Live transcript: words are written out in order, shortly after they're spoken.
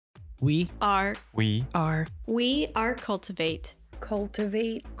We are cultivate.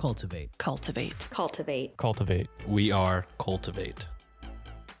 Cultivate. cultivate. Cultivate. Cultivate. Cultivate. We are Cultivate.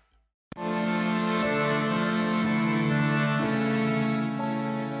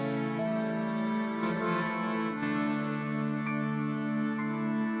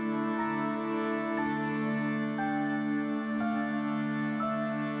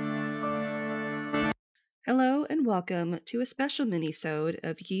 Hello and welcome to a special mini-sode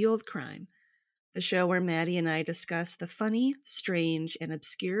of Ye Olde Crime, the show where Maddie and I discuss the funny, strange, and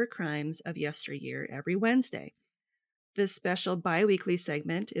obscure crimes of yesteryear every Wednesday. This special bi-weekly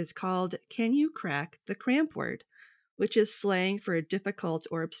segment is called Can You Crack the Cramp Word, which is slang for a difficult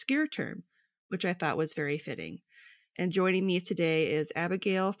or obscure term, which I thought was very fitting. And joining me today is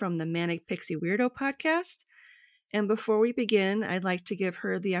Abigail from the Manic Pixie Weirdo podcast. And before we begin, I'd like to give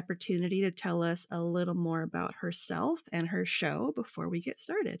her the opportunity to tell us a little more about herself and her show before we get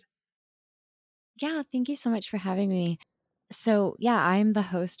started. Yeah, thank you so much for having me. So, I'm the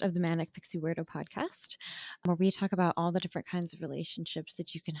host of the Manic Pixie Weirdo podcast, where we talk about all the different kinds of relationships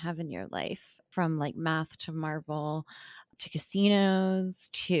that you can have in your life, from like math to Marvel to casinos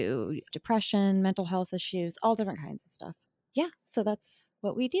to depression, mental health issues, all different kinds of stuff. Yeah, so that's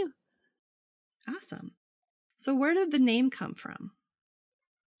what we do. Awesome. So where did the name come from?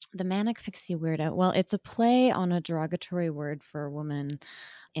 The Manic Pixie Weirdo. Well, it's a play on a derogatory word for a woman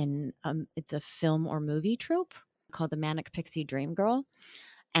in it's a film or movie trope called the Manic Pixie Dream Girl.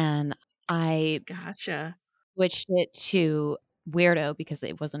 And I Gotcha. switched it to weirdo because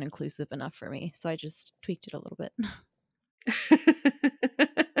it wasn't inclusive enough for me. So I just tweaked it a little bit.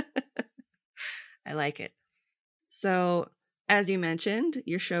 I like it. So, as you mentioned,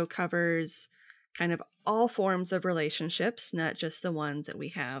 your show covers kind of all forms of relationships, not just the ones that we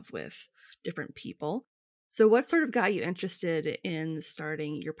have with different people. So what sort of got you interested in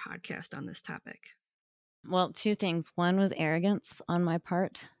starting your podcast on this topic? Well, two things. One was arrogance on my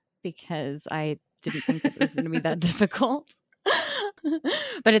part because I didn't think that it was going to be that difficult.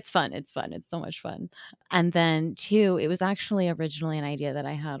 But it's fun. It's fun. It's so much fun. And then two, it was actually originally an idea that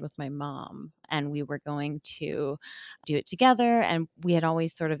I had with my mom, and we were going to do it together. And we had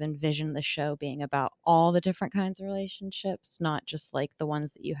always sort of envisioned the show being about all the different kinds of relationships, not just like the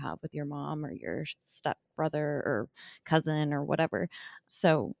ones that you have with your mom or your stepbrother or cousin or whatever.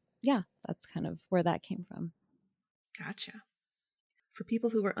 So yeah, that's kind of where that came from. Gotcha. For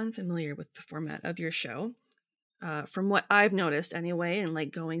people who are unfamiliar with the format of your show, from what I've noticed anyway, and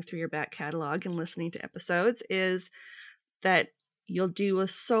like going through your back catalog and listening to episodes, is that you'll do a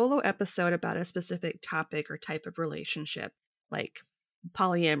solo episode about a specific topic or type of relationship, like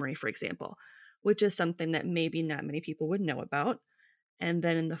polyamory, for example, which is something that maybe not many people would know about. And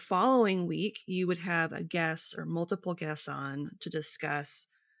then in the following week, you would have a guest or multiple guests on to discuss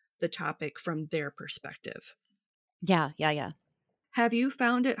the topic from their perspective. Yeah. Have you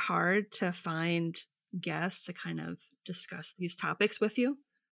found it hard to find guests to kind of discuss these topics with you?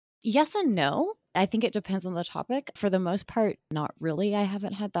 Yes and no. I think it depends on the topic. For the most part, not really. I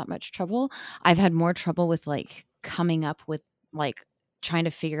haven't had that much trouble. I've had more trouble with like coming up with like trying to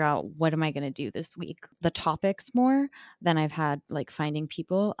figure out what am I going to do this week. The topics more than I've had like finding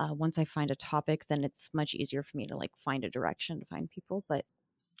people. Once I find a topic, then it's much easier for me to like find a direction to find people. But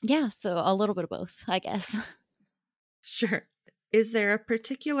yeah, so a little bit of both, I guess. Sure. Is there a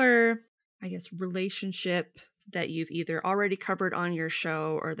particular, relationship that you've either already covered on your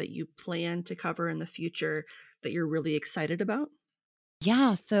show or that you plan to cover in the future that you're really excited about?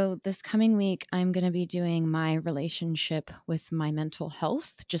 Yeah, so this coming week, I'm going to be doing my relationship with my mental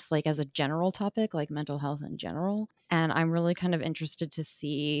health, just like as a general topic, like mental health in general. And I'm really kind of interested to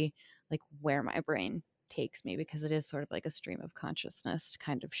see like where my brain takes me because it is sort of like a stream of consciousness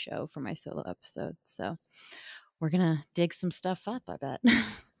kind of show for my solo episode. So we're going to dig some stuff up, I bet.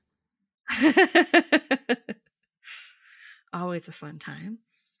 Always a fun time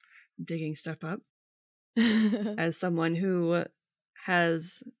digging stuff up. As someone who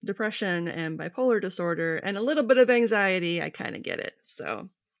has depression and bipolar disorder and a little bit of anxiety, I kind of get it. So,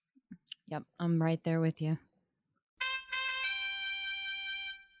 yep, I'm right there with you.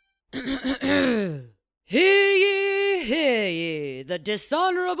 Hear ye, the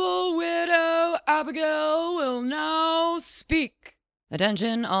dishonorable widow Abigail will now speak.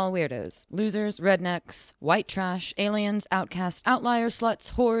 Attention, all weirdos, losers, rednecks, white trash, aliens, outcasts, outliers,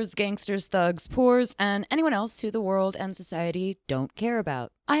 sluts, whores, gangsters, thugs, poors, and anyone else who the world and society don't care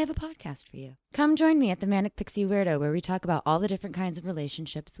about. I have a podcast for you. Come join me at the Manic Pixie Weirdo, where we talk about all the different kinds of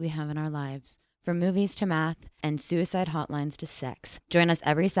relationships we have in our lives. from movies to math and suicide hotlines to sex. Join us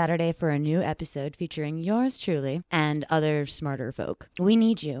every Saturday for a new episode featuring yours truly and other smarter folk. We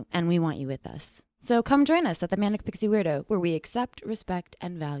need you, and we want you with us. So come join us at the Manic Pixie Weirdo, where we accept, respect,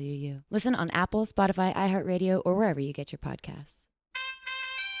 and value you. Listen on Apple, Spotify, iHeartRadio, or wherever you get your podcasts.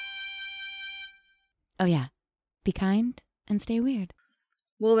 Oh yeah, be kind and stay weird.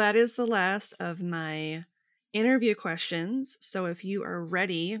 Well, that is the last of my interview questions. So if you are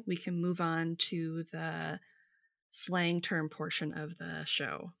ready, we can move on to the slang term portion of the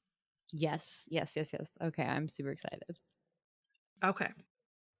show. Yes. Okay, I'm super excited. Okay.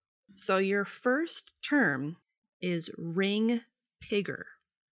 So your first term is ring pigger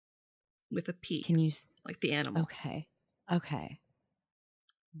with a P. Can you? Like the animal. Okay.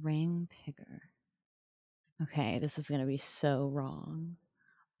 Ring pigger. Okay, this is going to be so wrong,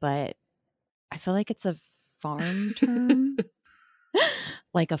 but I feel like it's a farm term,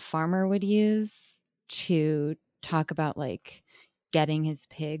 like a farmer would use to talk about like getting his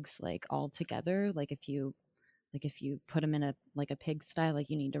pigs like all together. Like if you put them in a like a pigsty,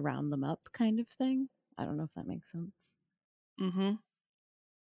 like you need to round them up, kind of thing. I don't know if that makes sense. Mm-hmm. Okay.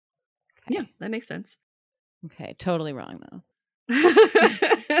 Yeah, that makes sense. Okay, totally wrong though.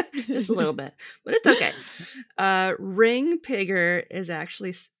 Just a little bit, but it's okay. Ring pigger is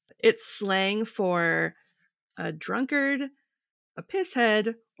actually, it's slang for a drunkard, a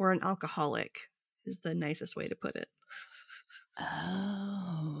pisshead, or an alcoholic is the nicest way to put it.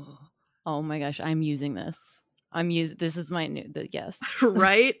 Oh my gosh, I'm using this. This is my new, yes.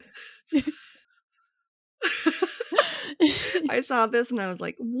 Right? I saw this and I was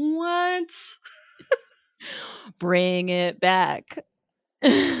like, what? Bring it back.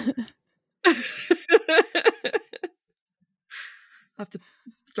 I'll have to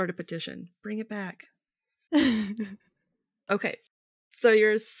start a petition. Bring it back. Okay. So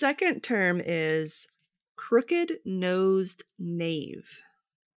your second term is crooked-nosed knave.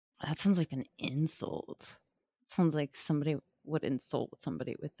 That sounds like an insult. Sounds like somebody would insult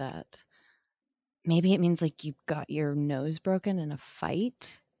somebody with that. Maybe it means like you got your nose broken in a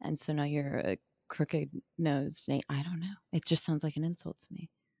fight, and so now you're a crooked-nosed knave. I don't know. It just sounds like an insult to me.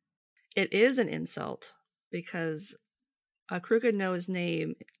 It is an insult because a crooked-nosed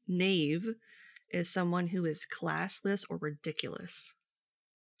knave is someone who is classless or ridiculous.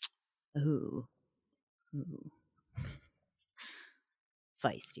 Ooh.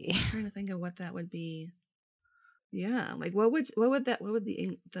 Feisty. I'm trying to think of what that would be. Yeah, like what would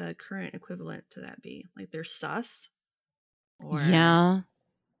the current equivalent to that be? Like they're sus? Or Yeah.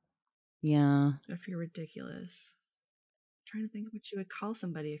 if you're ridiculous. I'm trying to think of what you would call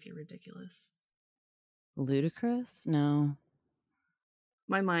somebody if you're ridiculous. Ludicrous? No.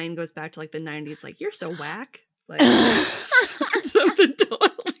 My mind goes back to like the 90s, like you're so whack. Like something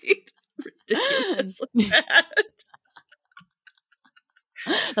totally ridiculous like that.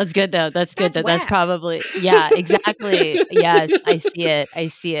 That's good though. That's good. That's That's whack. probably, yeah, exactly. Yes, I see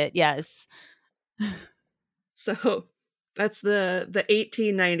it. Yes. So that's the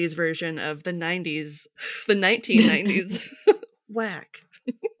 1890s version of the 90s, the 1990s whack.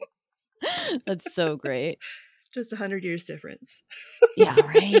 That's so great. Just 100 years difference. Yeah,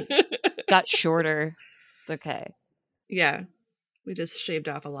 right. Got shorter. It's okay. Yeah. We just shaved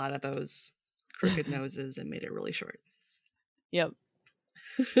off a lot of those crooked noses and made it really short. Yep.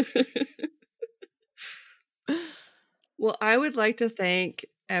 Well, I would like to thank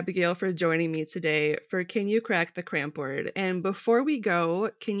Abigail for joining me today for Can You Crack the Cramp Word? And before we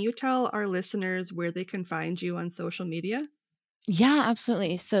go, can you tell our listeners where they can find you on social media? Yeah,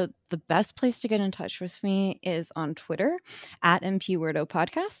 absolutely. So the best place to get in touch with me is on Twitter at MP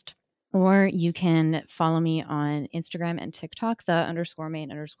Podcast. Or you can follow me on Instagram and TikTok, the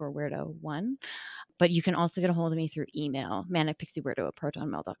 _main_weirdo1. But you can also get a hold of me through email,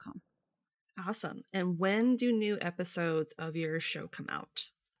 manicpixieweirdo@protonmail.com. Awesome. And when do new episodes of your show come out?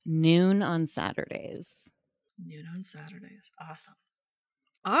 Noon on Saturdays. Noon on Saturdays. Awesome.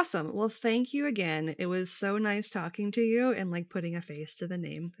 Awesome. Well, thank you again. It was so nice talking to you and like putting a face to the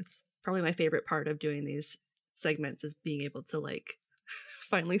name. It's probably my favorite part of doing these segments is being able to like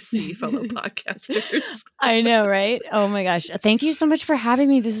finally see fellow podcasters. I know, right? Oh my gosh. Thank you so much for having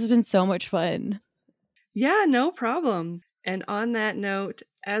me. This has been so much fun. Yeah, no problem. And on that note,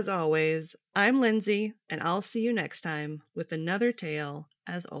 as always, I'm Lindsay, and I'll see you next time with another tale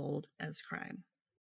as old as crime.